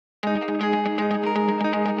I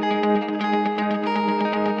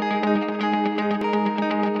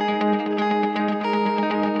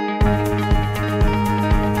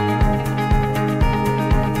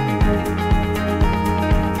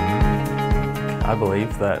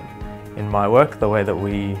believe that in my work, the way that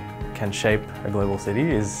we can shape a global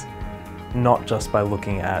city is not just by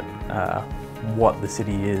looking at what the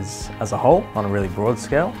city is as a whole on a really broad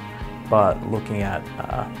scale, but looking at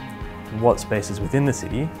what spaces within the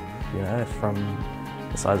city, from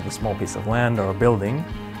the size of a small piece of land or a building,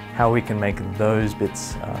 how we can make those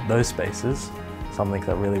bits, those spaces, something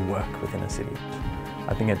that really work within a city.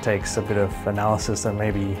 I think it takes a bit of analysis and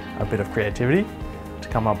maybe a bit of creativity to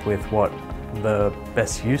come up with what the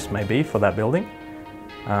best use may be for that building.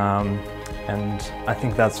 And I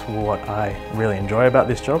think that's what I really enjoy about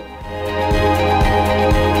this job.